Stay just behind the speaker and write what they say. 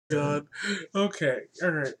God. Okay,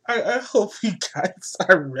 alright. I hope you guys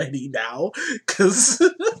are ready now, because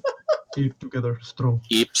Keep together strong.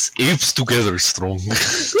 Apes together strong.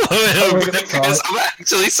 Oh, wait, I saw it. I'm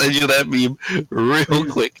actually send you that meme real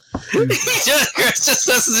Please. quick. Chris just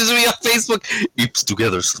messages me on Facebook. Apes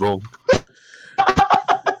together strong.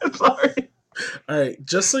 Sorry. alright,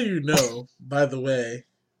 just so you know, by the way,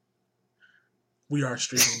 we are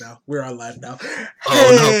streaming now. We're on live now.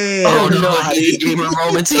 Hey, Oh no! everybody. Hated gamer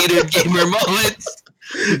moments. Hated gamer moments.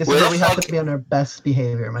 See, this is Where where the we have fuck? to be on our best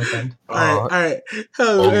behavior, my friend. Alright.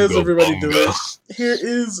 How's Bunga everybody bunga. doing? Here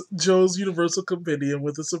is Joe's Universal Compendium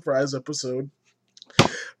with a surprise episode.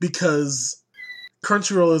 Because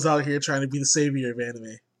Crunchyroll is out here trying to be the savior of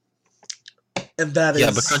anime. And that is... Yeah,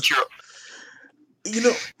 but Crunchyroll. You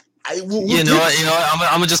know, we'll You know what? I'm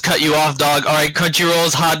gonna just cut you off, dog. All right,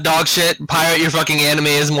 Crunchyroll's hot dog shit. Pirate your fucking anime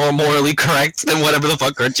is more morally correct than whatever the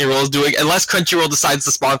fuck Crunchyroll is doing, unless Crunchyroll decides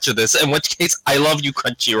to sponsor this. In which case, I love you,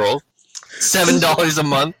 Crunchyroll. $7 a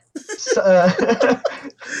month.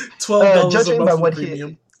 $12 judging a by month for what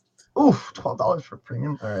premium. Oof, $12 for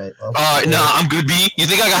premium. All right. Well, Nah, I'm good, B. You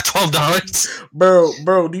think I got $12?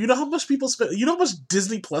 Bro, do you know how much people spend? You know how much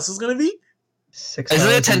Disney Plus is gonna be? $6.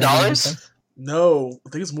 Isn't it $10? No, I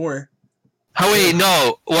think it's more. Oh wait,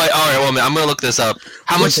 no. Wait, all right, well, I'm gonna look this up.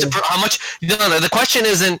 How much? How much? No. The question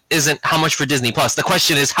isn't how much for Disney Plus. The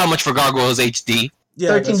question is how much for Gargoyles HD.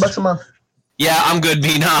 Yeah, $13 a month. Yeah, I'm good,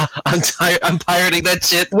 B. Nah, I'm tired. I'm pirating that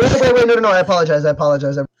shit. Wait, no. I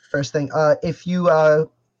apologize. First thing, if you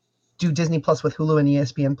do Disney Plus with Hulu and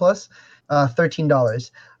ESPN Plus,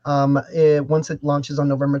 $13. Once it launches on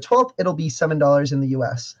November 12th, it'll be $7 in the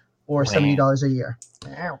US or $70 a year.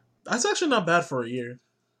 That's actually not bad for a year.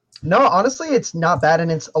 No, honestly, it's not bad,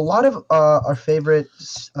 and it's a lot of our favorite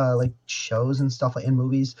like shows and stuff and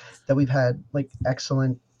movies that we've had like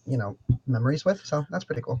excellent memories with. So that's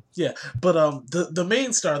pretty cool. Yeah, but the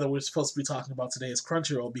main star that we're supposed to be talking about today is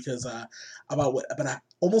Crunchyroll because about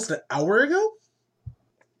almost an hour ago,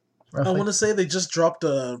 roughly. I want to say they just dropped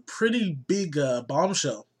a pretty big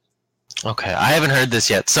bombshell. Okay, I haven't heard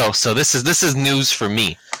this yet, so this is news for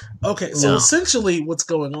me. Okay, so essentially what's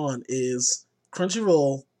going on is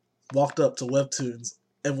Crunchyroll walked up to Webtoons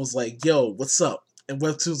and was like, "Yo, what's up?" And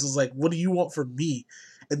Webtoons was like, "What do you want from me?"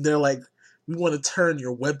 And they're like, "We want to turn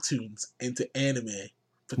your Webtoons into anime."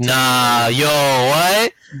 Nah, yo,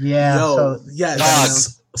 what? Yeah,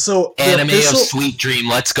 So anime of Sweet Dream,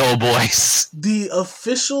 let's go, boys. The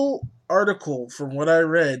official article, from what I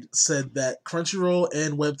read, said that Crunchyroll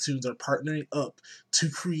and Webtoons are partnering up to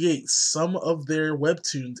create some of their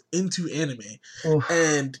Webtoons into anime. Oof.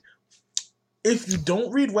 And if you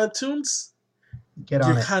don't read Webtoons,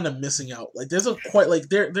 you're kind of missing out. Like, there's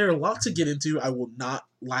there are a lot to get into. I will not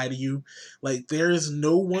lie to you. Like, there is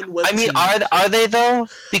no one Webtoon. I mean, are they though?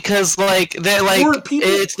 Because like they're like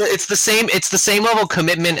it's the same level of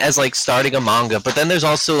commitment as like starting a manga, but then there's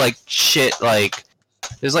also like shit like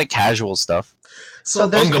there's like casual stuff. So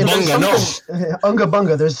there's Unga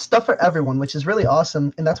Bunga. There's stuff for everyone, which is really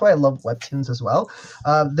awesome, and that's why I love Webtoons as well.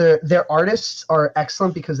 Their artists are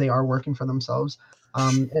excellent because they are working for themselves.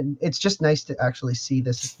 And it's just nice to actually see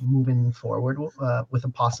this moving forward with a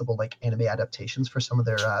possible like anime adaptations for some of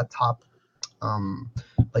their top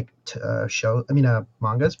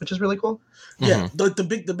mangas, which is really cool. Yeah,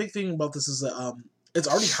 the big thing about this is that it's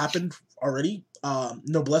already happened already.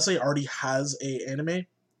 Noblesse already has a anime,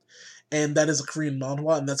 and that is a Korean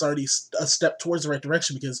manhwa, and that's already a step towards the right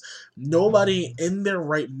direction because nobody in their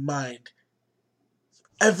right mind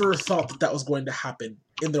ever thought that was going to happen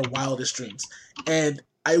in their wildest dreams. And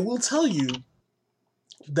I will tell you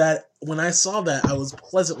that when I saw that, I was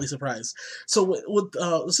pleasantly surprised. So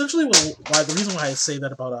essentially the reason why I say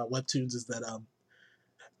that about Webtoons is that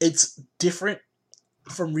it's different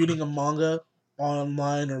from reading a manga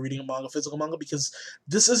online or reading a manga, physical manga, because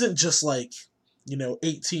this isn't just like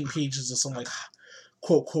 18 pages of some like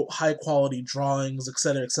quote high quality drawings,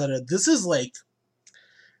 etc. This is like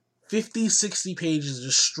 50, 60 pages of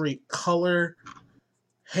just straight color,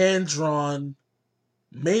 hand-drawn,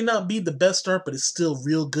 may not be the best art, but it's still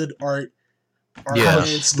real good art. Yeah,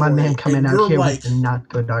 my man coming out here with not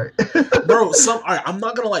good art. Bro, I'm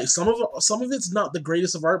not gonna lie, some of it's not the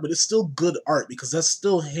greatest of art, but it's still good art because that's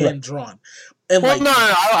still hand-drawn. And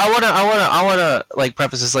I wanna like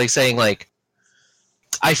preface this like saying like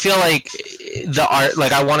I feel like the art,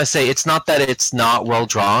 like I want to say, it's not that it's not well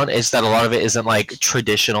drawn. It's that a lot of it isn't like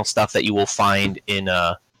traditional stuff that you will find in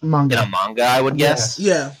a manga. I would guess.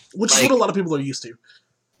 Yeah, which is what a lot of people are used to.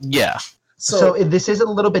 Yeah. So this is a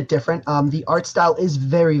little bit different. The art style is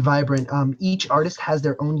very vibrant. Each artist has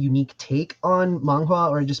their own unique take on manhwa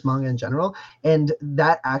or just manga in general, and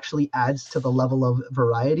that actually adds to the level of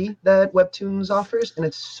variety that Webtoons offers, and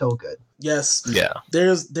it's so good. Yes. Yeah.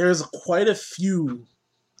 There's quite a few.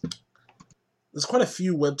 There's quite a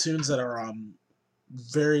few webtoons that are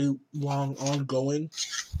very long ongoing.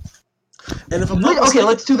 And if I'm not okay,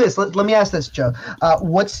 let's do this. Let me ask this, Joe.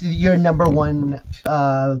 What's your number one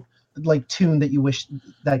like tune that you wish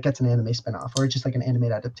that gets an anime spinoff or just like an anime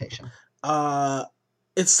adaptation?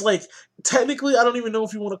 It's like technically I don't even know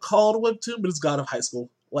if you want to call it a webtoon, but it's God of High School.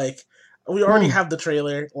 Like we already have the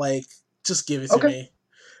trailer. Like just give it to me.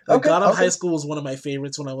 Like, God of High School was one of my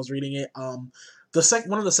favorites when I was reading it. One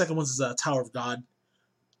of the second ones is Tower of God.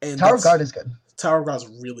 And Tower of God is good. Tower of God is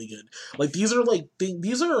really good. Like these are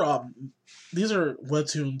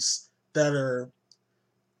webtoons that are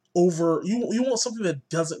over. You want something that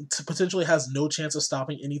potentially has no chance of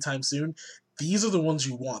stopping anytime soon. These are the ones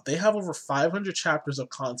you want. They have over 500 chapters of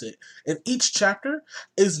content, and each chapter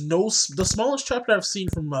is the smallest chapter I've seen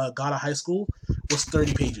from God of High School was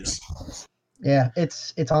 30 pages. Yeah,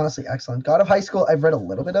 it's honestly excellent. God of High School, I've read a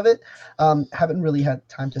little bit of it. Haven't really had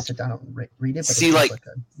time to sit down and read it, but it's like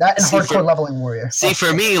good. That and Hardcore Leveling Warrior.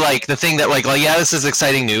 For me, like the thing that like yeah, this is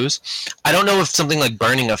exciting news. I don't know if something like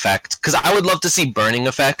Burning Effect, because I would love to see Burning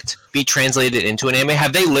Effect be translated into an anime.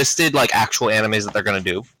 Have they listed like actual animes that they're gonna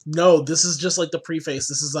do? No, this is just like the preface.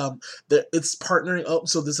 This is it's partnering up,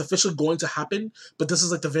 so this is officially going to happen. But this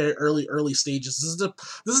is like the very early stages.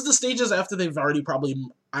 This is the stages after they've already probably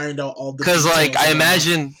ironed out all the. Because like I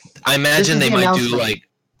imagine they might do like.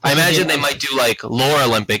 I imagine they might do like Lore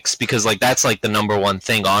Olympics because like that's like the number one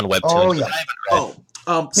thing on Webtoons.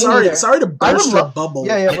 Oh yeah. Sorry to burst your bubble.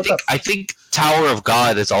 Yeah. I think Tower of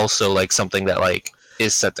God is also like something that like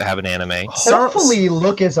is set to have an anime. Hopefully,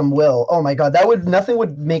 Lookism will. Oh my god, nothing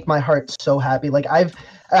would make my heart so happy. Like I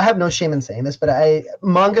have no shame in saying this, but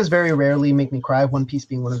mangas very rarely make me cry. One Piece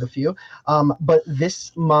being one of the few. But this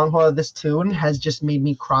manhwa, this tune has just made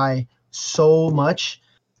me cry so much.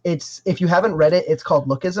 If you haven't read it, it's called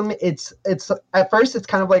Lookism. It's at first it's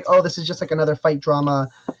kind of like, oh, this is just like another fight drama,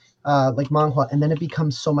 like manhwa, and then it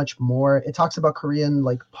becomes so much more. It talks about Korean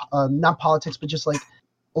like not politics, but just like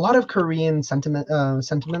a lot of Korean sentiments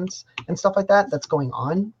and stuff like that that's going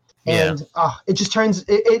on, and it just turns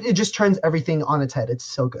it just turns everything on its head. It's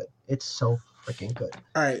so good. It's so freaking good.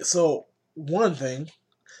 All right, so one thing,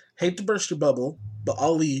 hate to burst your bubble, but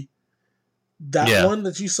Ali. That one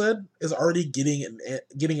that you said is already getting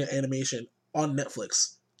an animation on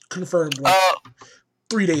Netflix. Confirmed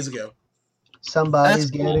 3 days ago.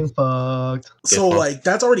 Somebody's getting fucked. So like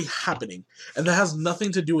that's already happening. And that has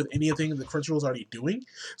nothing to do with anything that Crunchyroll's already doing.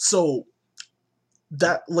 So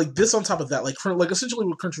that like this on top of that, like essentially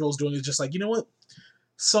what Crunchyroll's doing is just like, you know what?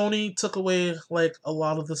 Sony took away like a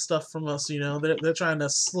lot of the stuff from us, you know. They're trying to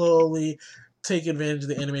slowly take advantage of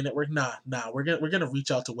the anime network. Nah, we're gonna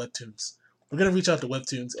reach out to Webtoons. We're gonna reach out to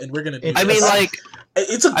Webtoons, and we're gonna do I mean, like,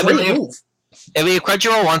 it's a great move. I mean, if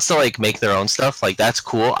Crunchyroll wants to like make their own stuff, like that's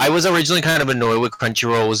cool. I was originally kind of annoyed with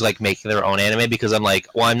Crunchyroll was like making their own anime because I'm like,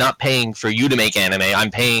 well, I'm not paying for you to make anime.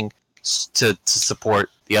 I'm paying to support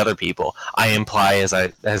the other people. I imply as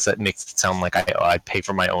that makes it sound like I pay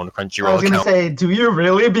for my own Crunchyroll. I was gonna say, do you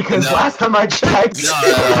really? Because last time I checked.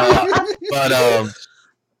 But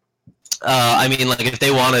I mean, like if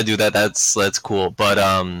they want to do that, that's cool. But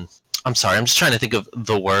I'm sorry, I'm just trying to think of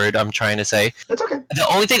the word I'm trying to say. That's okay. The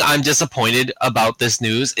only thing I'm disappointed about this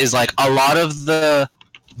news is like a lot of the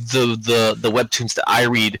webtoons that I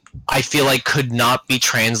read, I feel like could not be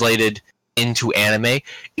translated into anime,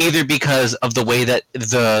 either because of the way that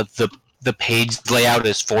the page layout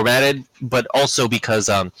is formatted, but also because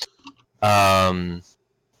something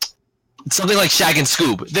like Shag and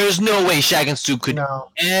Scoob. There's no way Shag and Scoob could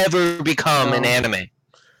ever become an anime.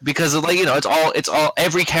 Because like it's all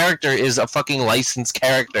every character is a fucking licensed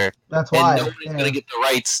character. That's why. And nobody's gonna get the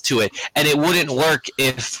rights to it, and it wouldn't work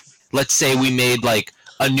if, let's say, we made like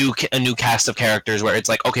a new cast of characters where it's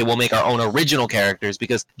like, okay, we'll make our own original characters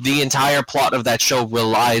because the entire plot of that show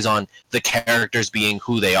relies on the characters being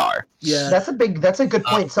who they are. Yeah, that's a good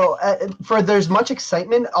point. So for there's much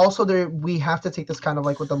excitement. Also, we have to take this kind of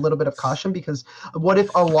like with a little bit of caution because what if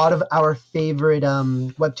a lot of our favorite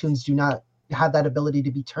webtoons do not have that ability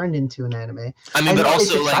to be turned into an anime? I mean, but also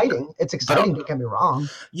it's exciting. Like, it's exciting. Don't get me wrong.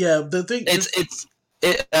 Yeah, the thing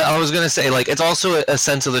I was gonna say like it's also a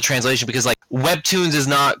sense of the translation because like webtoons is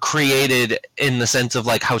not created in the sense of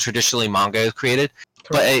like how traditionally manga is created.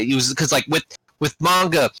 Correct. But it was because like with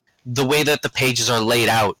manga, the way that the pages are laid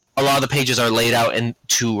out a lot of the pages are laid out and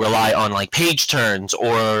to rely on like page turns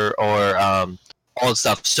or all that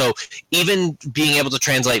stuff. So even being able to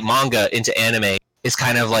translate manga into anime is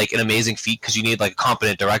kind of like an amazing feat because you need like a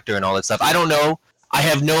competent director and all that stuff. I don't know. I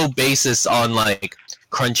have no basis on like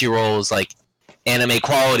Crunchyroll's like anime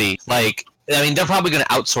quality. Like, I mean, they're probably going to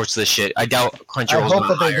outsource this shit. I doubt Crunchyroll's going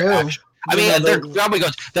to hire. I mean, they're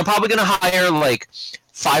probably going to hire like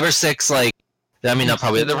 5 or 6 like. I mean, not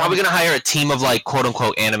probably. They're probably going to hire a team of like quote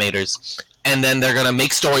unquote animators, and then they're going to make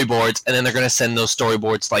storyboards, and then they're going to send those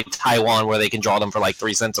storyboards to like Taiwan where they can draw them for like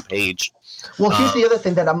 3 cents a page. Well, here's the other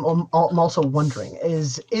thing that I'm also wondering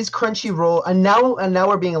is Crunchyroll, and now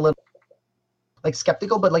we're being a little like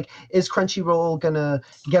skeptical, but like, is Crunchyroll gonna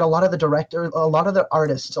get a lot of the director, a lot of the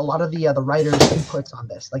artists, a lot of the writers' inputs on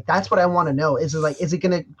this? Like, that's what I want to know. Is it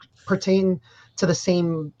gonna pertain to the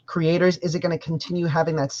same creators? Is it going to continue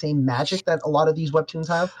having that same magic that a lot of these webtoons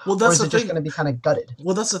have? Well, that's or is it just going to be kind of gutted?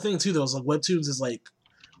 Well, that's the thing too, though. Is like webtoons is like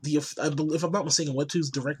if I'm not mistaken, webtoons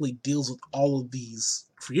directly deals with all of these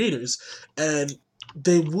creators, and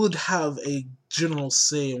they would have a general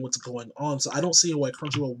say in what's going on. So I don't see why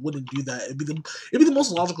Crunchyroll wouldn't do that. It'd be the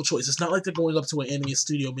most logical choice. It's not like they're going up to an anime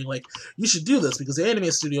studio being like, "You should do this," because the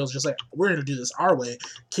anime studio is just like, "We're going to do this our way."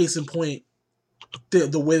 Case in point,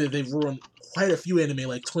 the way that they've ruined quite a few anime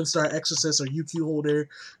like Twin Star Exorcist or UQ Holder,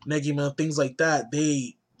 Negima, things like that.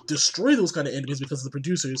 They destroy those kind of animes because of the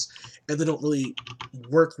producers, and they don't really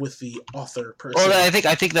work with the author person. Well, I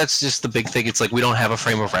think that's just the big thing. It's like we don't have a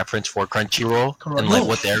frame of reference for Crunchyroll and like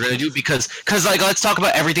what they're gonna do because like let's talk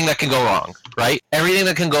about everything that can go wrong, right? Everything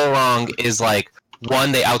that can go wrong is like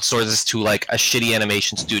one, they outsource this to like a shitty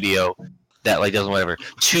animation studio that like doesn't whatever.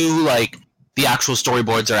 2, like the actual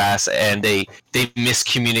storyboards are ass and they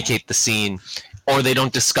miscommunicate the scene, or they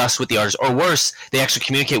don't discuss with the artist, or worse, they actually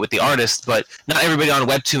communicate with the artist, but not everybody on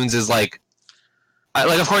webtoons is like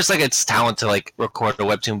of course like it's talent to like record a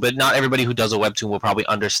webtoon, but not everybody who does a webtoon will probably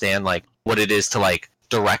understand like what it is to like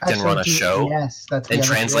direct and run a show. Yes, that's and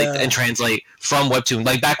translate from webtoon.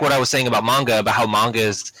 Like back what I was saying about manga, about how manga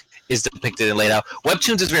is depicted and laid out.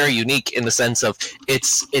 Webtoons is very unique in the sense of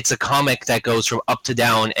it's a comic that goes from up to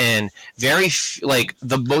down, and like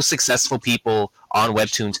the most successful people on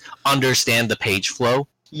webtoons understand the page flow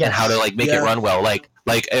and how to like make it run well.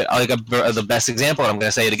 The best example, and I'm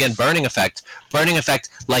gonna say it again, Burning Effect. Burning Effect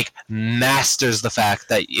like masters the fact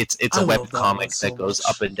that it's a web comic that goes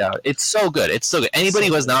up and down. It's so good. It's so good. Anybody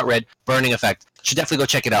who has not read Burning Effect should definitely go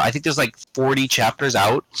check it out. I think there's like 40 chapters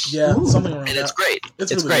out. Yeah, something around and that. it's great.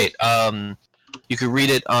 It's really great. You can read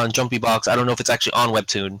it on Jumpy Box. I don't know if it's actually on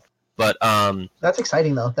Webtoon, but that's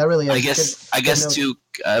exciting though. That really is. I guess too,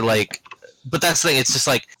 like, but that's the thing. It's just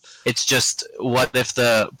like, it's just what if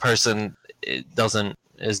the person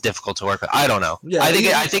is difficult to work with. I don't know. Yeah, I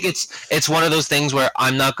think it's one of those things where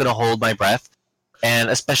I'm not gonna hold my breath, and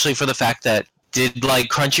especially for the fact that did like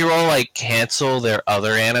Crunchyroll like cancel their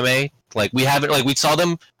other anime? Like we haven't like we saw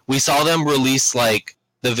them release like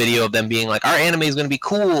the video of them being like our anime is gonna be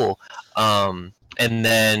cool, and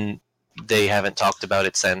then they haven't talked about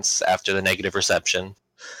it since after the negative reception.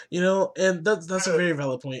 You know, and that's a very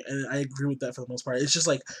valid point, and I agree with that for the most part. It's just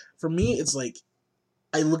like for me, it's like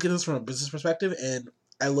I look at this from a business perspective, and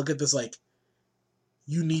I look at this like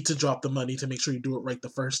you need to drop the money to make sure you do it right the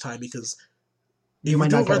first time, because if you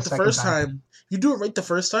do it right the first time, you do it right the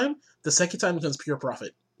first time, the second time becomes pure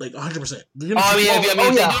profit. Like 100%. If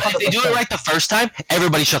they do it right the first time,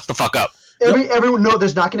 everybody shuts the fuck up. Everyone, no,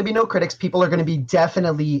 there's not going to be no critics. People are going to be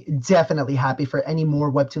definitely happy for any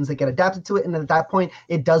more webtoons that get adapted to it. And at that point,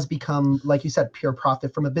 it does become, like you said, pure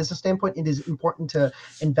profit. From a business standpoint, it is important to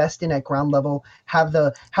invest in at ground level, have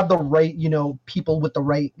the right, people with the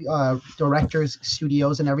right directors,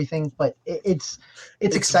 studios, and everything. But it's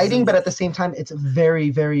exciting, but at the same time, it's very,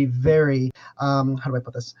 very, very how do I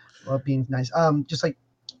put this? Well, being nice, just like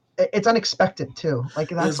it's unexpected too. Like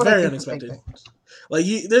that's it's very unexpected. Like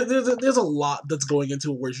there's a lot that's going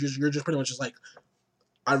into it where you're just pretty much just like,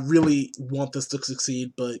 I really want this to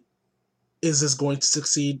succeed, but is this going to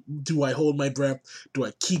succeed? Do I hold my breath? Do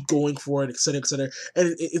I keep going for it, etc., etc.?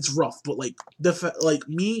 And it's rough, but like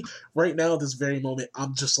me right now at this very moment,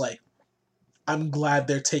 I'm just like, I'm glad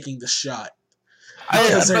they're taking the shot.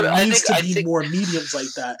 Because there needs to be more mediums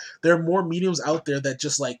like that. There are more mediums out there that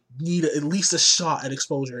just like need at least a shot at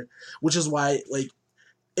exposure, which is why like.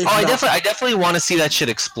 I definitely want to see that shit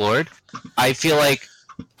explored. I feel like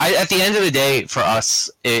at the end of the day, for us,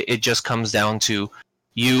 it just comes down to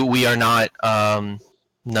we are not.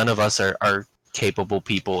 None of us are capable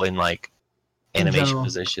people in like animation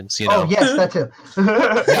positions. Oh yes, that too.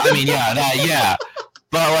 I mean, yeah.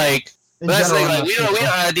 But like, In But that's general, like, I'm we not don't, sure.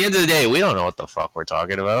 at the end of the day, we don't know what the fuck we're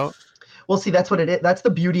talking about. Well, see, that's what it is. That's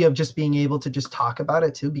the beauty of just being able to just talk about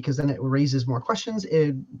it too, because then it raises more questions.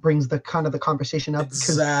 It brings the kind of the conversation up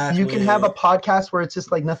because you can have a podcast where it's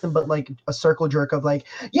just like nothing but like a circle jerk of like,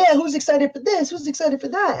 yeah, who's excited for this? Who's excited for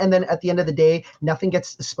that? And then at the end of the day, nothing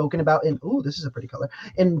gets spoken about in, oh, this is a pretty color,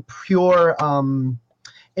 in pure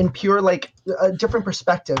like a different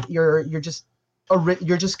perspective. You're just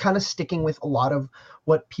kind of sticking with a lot of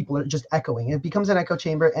what people are just echoing. It becomes an echo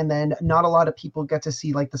chamber, and then not a lot of people get to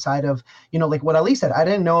see like the side of, like what Ali said. I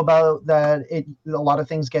didn't know about that. A lot of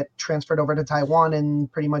things get transferred over to Taiwan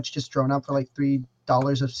and pretty much just thrown out for like $3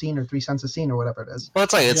 a scene or 3 cents a scene or whatever it is. Well,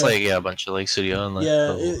 it's like a bunch of like studio and like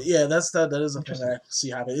that is a thing I see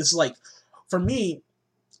happen. It's like, for me,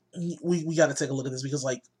 we got to take a look at this because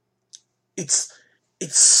like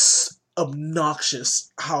it's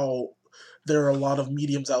obnoxious how there are a lot of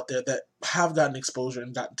mediums out there that have gotten exposure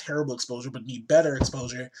and gotten terrible exposure, but need better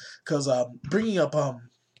exposure. Because bringing up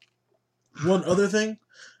one other thing,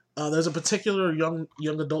 there's a particular young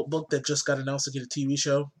adult book that just got announced to get a TV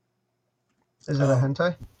show. Is it a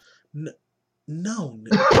hentai? No.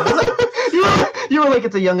 You were like,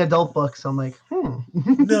 it's a young adult book, so I'm like,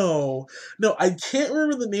 No, I can't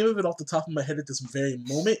remember the name of it off the top of my head at this very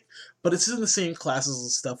moment, but it's in the same classes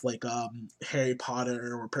and stuff like Harry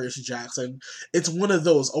Potter or Percy Jackson. It's one of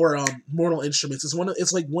those, or Mortal Instruments.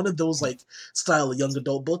 It's like one of those like style of young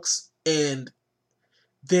adult books, and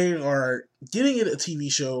they are getting it a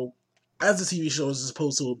TV show as a TV show as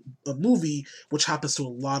opposed to a movie, which happens to a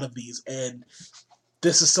lot of these, and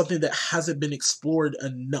this is something that hasn't been explored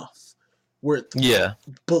enough. Where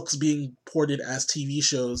books being ported as TV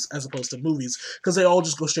shows as opposed to movies, because they all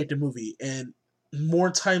just go straight to movie, and more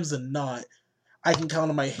times than not, I can count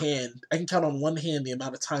on one hand the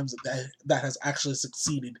amount of times that has actually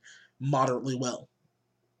succeeded moderately well,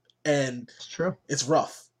 and it's true. It's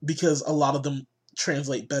rough because a lot of them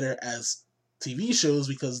translate better as TV shows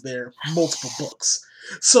because they're multiple books.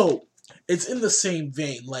 So it's in the same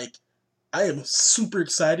vein. Like, I am super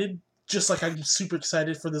excited. Just like I'm super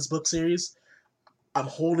excited for this book series, I'm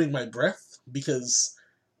holding my breath because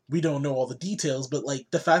we don't know all the details, but like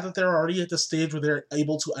the fact that they're already at the stage where they're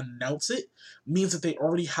able to announce it means that they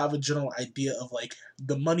already have a general idea of like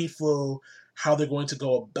the money flow, how they're going to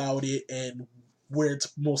go about it, and where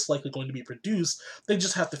it's most likely going to be produced. They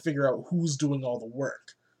just have to figure out who's doing all the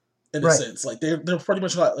work. In a sense, like they're pretty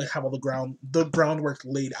much like have all the groundwork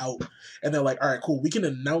laid out, and they're like, all right, cool, we can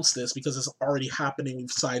announce this because it's already happening. We've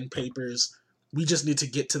signed papers. We just need to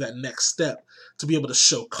get to that next step to be able to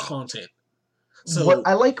show content. So what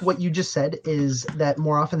I like what you just said is that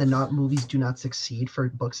more often than not, movies do not succeed for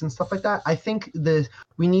books and stuff like that. I think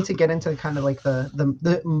we need to get into kind of like the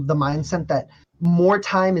mindset that more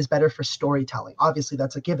time is better for storytelling. Obviously,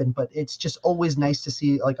 that's a given, but it's just always nice to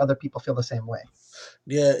see like other people feel the same way.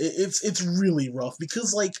 Yeah, it's really rough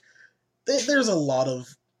because like there's a lot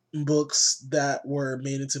of books that were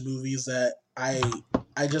made into movies that I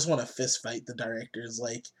just want to fist fight the directors.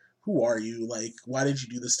 Like, who are you? Like, why did you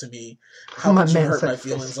do this to me? How could you hurt my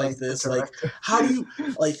feelings like this? Like, how do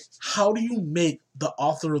you make the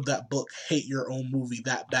author of that book hate your own movie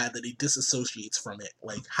that bad that he disassociates from it?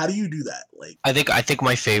 Like, how do you do that? Like, I think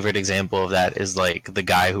my favorite example of that is like the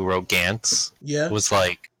guy who wrote Gantz. Yeah, was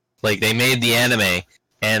like they made the anime,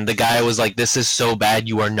 and the guy was like, "This is so bad,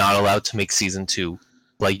 you are not allowed to make season 2.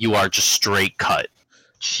 Like, you are just straight cut."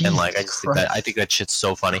 Jesus and like I think that shit's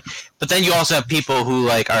so funny. But then you also have people who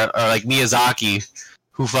like are like Miyazaki,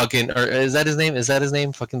 who fucking, or is that his name? Is that his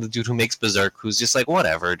name? Fucking the dude who makes Berserk, who's just like,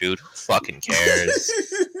 whatever, dude, who fucking cares?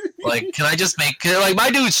 Like, can I just like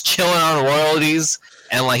my dude's chilling on royalties,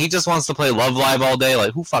 and like he just wants to play Love Live all day.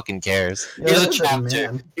 Like, who fucking cares? Here's a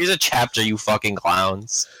chapter. Here's a chapter, you fucking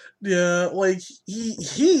clowns. Yeah, like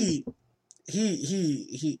he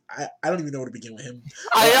I don't even know where to begin with him.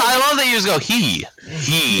 I love that you just go he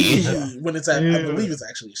when it's I believe it's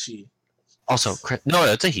actually she. Also, no,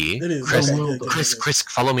 it's a he. It is. Chris,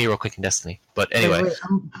 follow me real quick in Destiny. But anyway,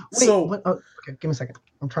 okay, give me a second.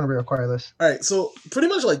 I'm trying to reacquire this. All right, so pretty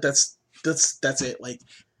much like that's it. Like,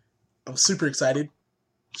 I'm super excited.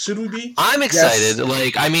 Should we be? I'm excited.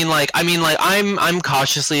 Yes. I'm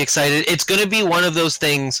cautiously excited. It's gonna be one of those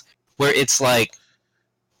things where it's like,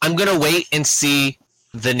 I'm gonna wait and see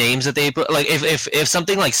the names that they put. Like if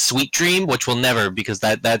something like Sweet Dream, which will never, because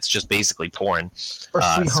that's just basically porn. Or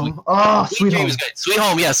Sweet Home. Oh, Sweet Home. Is good. Sweet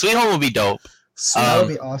Home, yeah, Sweet Home would be dope. That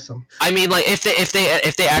would be awesome. I mean, like if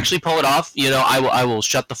they actually pull it off, I will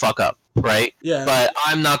shut the fuck up, right? Yeah. But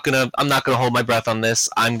I'm not gonna hold my breath on this.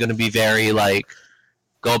 I'm gonna be very like,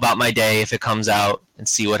 go about my day if it comes out and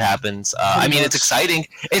see what happens. I mean, it's exciting.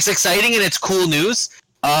 It's exciting and it's cool news.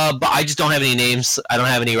 But I just don't have any names. I don't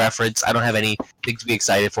have any reference. I don't have anything to be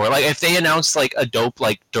excited for. Like if they announced like a dope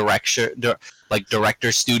like director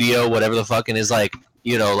studio, whatever the fuck, and is like,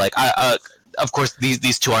 you know, like of course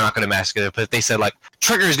these two are not going to massacre it, but if they said like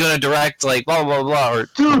Trigger's going to direct like blah blah blah, or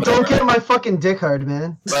dude, don't get my fucking dick hard,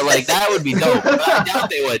 man. But like that would be dope. But I doubt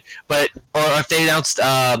they would. But or if they announced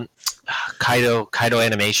Kaido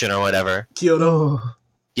Animation or whatever. Kyoto. Oh.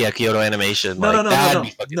 Yeah, Kyoto Animation. No,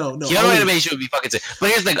 like, no. Kyoto Animation would be fucking sick. But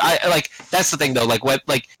here's the thing, that's the thing though. Like,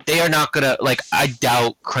 they are not gonna like. I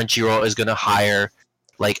doubt Crunchyroll is gonna hire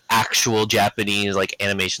like actual Japanese like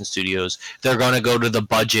animation studios. They're gonna go to the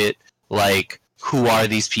budget. Like, who are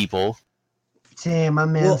these people? Damn, my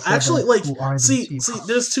man. Well, actually, like, see,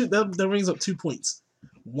 there's two. That brings up 2 points.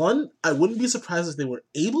 One, I wouldn't be surprised if they were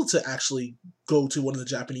able to actually go to one of the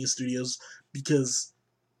Japanese studios because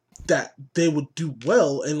that they would do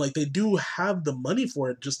well, and like they do have the money for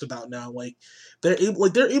it just about now. Like they're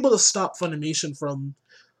able to stop Funimation from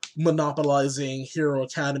monopolizing Hero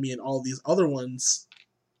Academy and all these other ones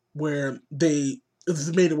where they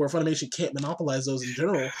made it where Funimation can't monopolize those in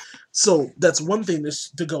general. So that's one thing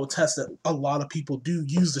to go test that a lot of people do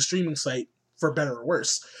use the streaming site for better or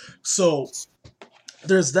worse. So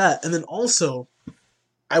there's that, and then also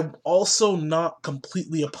I'm also not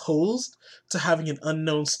completely opposed to having an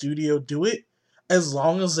unknown studio do it, as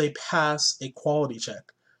long as they pass a quality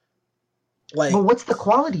check. Like, but what's the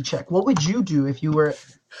quality check? What would you do if you were?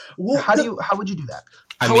 Well, how would you do that?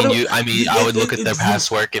 I would look at their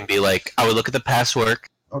past work and be like, I would look at the past work,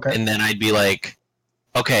 okay, and then I'd be like,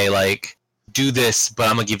 okay, like do this, but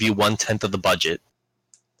I'm gonna give you 1/10 of the budget.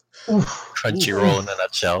 Oof. Crunchyroll in a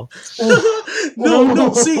nutshell.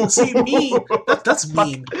 No, see me. That's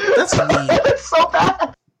mean. That's mean. That's so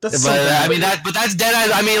bad. That's so bad. I mean that's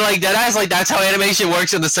deadass. I mean like deadass. Like that's how animation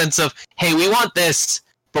works in the sense of, hey, we want this,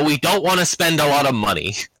 but we don't want to spend a lot of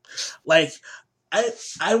money. Like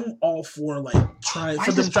I'm all for like trying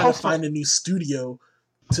to find a new studio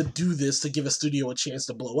to do this, to give a studio a chance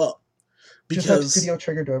to blow up. Because Just let Studio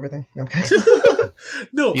Trigger do everything. Okay.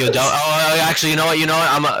 No. You don't. Oh, actually, you know what?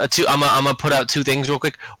 I'm gonna put out 2 things real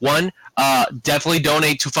quick. One, definitely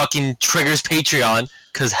donate to fucking Trigger's Patreon,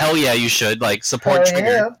 cause hell yeah, you should like support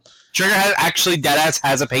Trigger. Yeah. Trigger deadass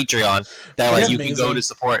has a Patreon that like you amazing. can go to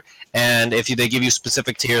support, and if they give you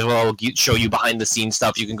specific tiers, well, I'll show you behind the scenes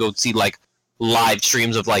stuff. You can go see like live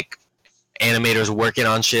streams of like animators working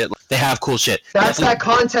on shit. They have cool shit. That's that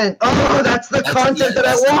content. Oh, that's the content that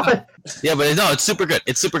I want. Yeah, but no, it's super good.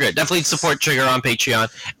 It's super good. Definitely support Trigger on Patreon.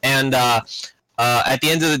 And at the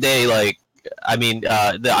end of the day, like, I mean,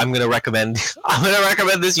 I'm gonna recommend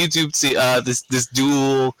this YouTube this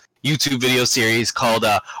dual YouTube video series called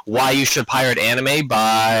 "Why You Should Pirate Anime"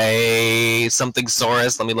 by something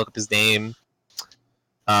Saurus. Let me look up his name.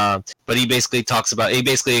 But he basically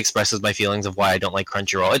expresses my feelings of why I don't like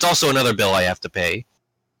Crunchyroll. It's also another bill I have to pay.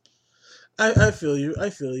 I feel you.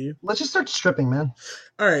 Let's just start stripping, man.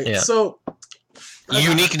 All right, Yeah. so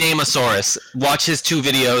Unique Nameosaurus. Watch his 2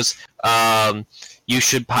 videos. You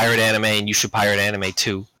should pirate anime, and you should pirate anime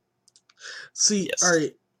too. see, Yes. all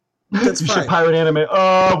right, that's you fine. should pirate anime.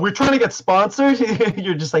 We're trying to get sponsored.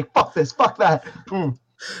 You're just like, fuck this, fuck that.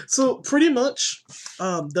 So pretty much,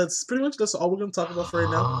 that's all we're gonna talk about for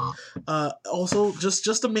right now. Also, just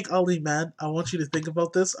to make Ali mad, I want you to think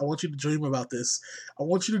about this. I want you to dream about this. I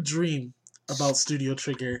want you to dream about Studio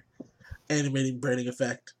Trigger animating Burning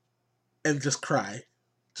Effect, and just cry.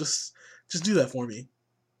 Just do that for me,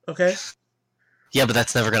 okay? Yeah, but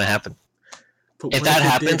that's never gonna happen. But If what that it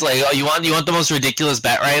happens, did- like, oh, you want the most ridiculous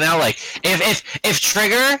bet right now? Like, if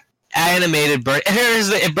Trigger animated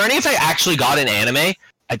if Burning Effect actually got an anime,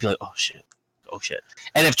 I'd be like, oh shit.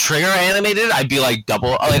 And if Trigger animated it, I'd be like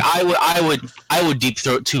double. Like I would deep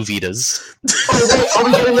throat 2 Vitas. Oh, wait, are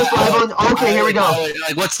we getting this live on? Okay, here we go.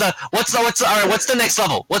 Like what's the next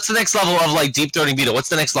level? What's the next level of like deep throating Vita? What's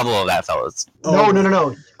the next level of that, fellas?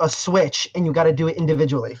 No. A Switch, and you got to do it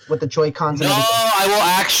individually with the Joy-Cons and No, everything. I will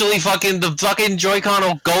actually the fucking Joy-Con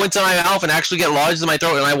will go into my mouth and actually get lodged in my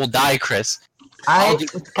throat, and I will die, Chris.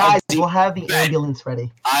 We'll have the ambulance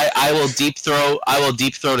ready. I will deep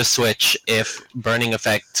throat a Switch if Burning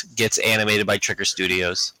Effect gets animated by Trigger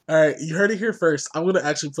Studios. All right, you heard it here first. I'm gonna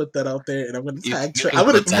actually put that out there, and I'm gonna tag. you can I'm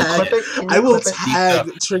gonna put that tag. I will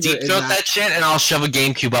tag Trigger Deep in throat that. that shit, and I'll shove a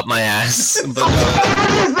GameCube up my ass. But,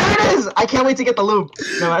 There it is! I can't wait to get the loop.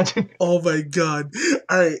 No, Oh my god!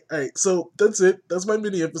 All right. So that's it. That's my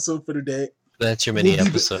mini episode for today. that's your mini We'll be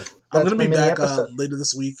episode. I'm That's gonna be my mini back episode. later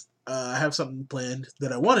this week. I have something planned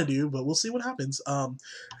that I want to do, but we'll see what happens.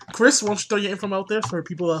 Chris, why don't you throw your info out there for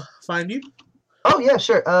people to find you? Oh yeah,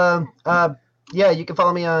 sure. Yeah, you can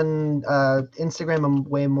follow me on Instagram. I'm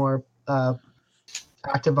way more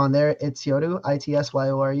active on there. It's Yoru,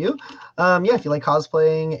 ITSYORU. Yeah, if you like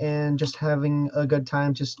cosplaying and just having a good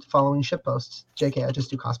time, just following ship posts. JK, I just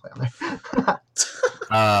do cosplay on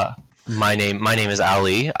there. My name is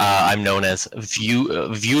Ali. I'm known as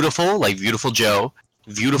Beautiful, like Beautiful Joe,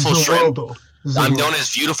 Beautiful Shrimp. I'm known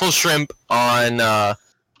as Beautiful Shrimp on.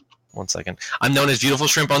 One second. I'm known as Beautiful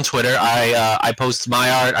Shrimp on Twitter. I post my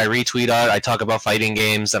art, I retweet art, I talk about fighting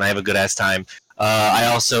games, and I have a good ass time. I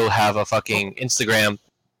also have a fucking Instagram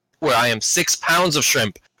where I am 6 pounds of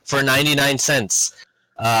shrimp for 99 cents,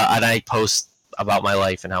 and I post about my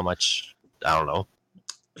life and how much I don't know.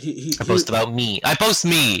 I post about me. I post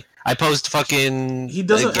me. I post fucking. He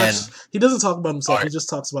doesn't. Again. He doesn't talk about himself. Art. He just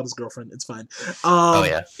talks about his girlfriend. It's fine. Oh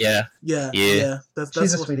yeah. That's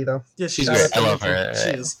She's a sweetie though. Yeah, She's great. I love her. She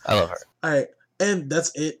is. I love her. All right, and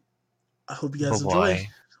that's it. I hope you guys enjoy.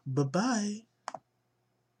 Bye-bye. Bye bye.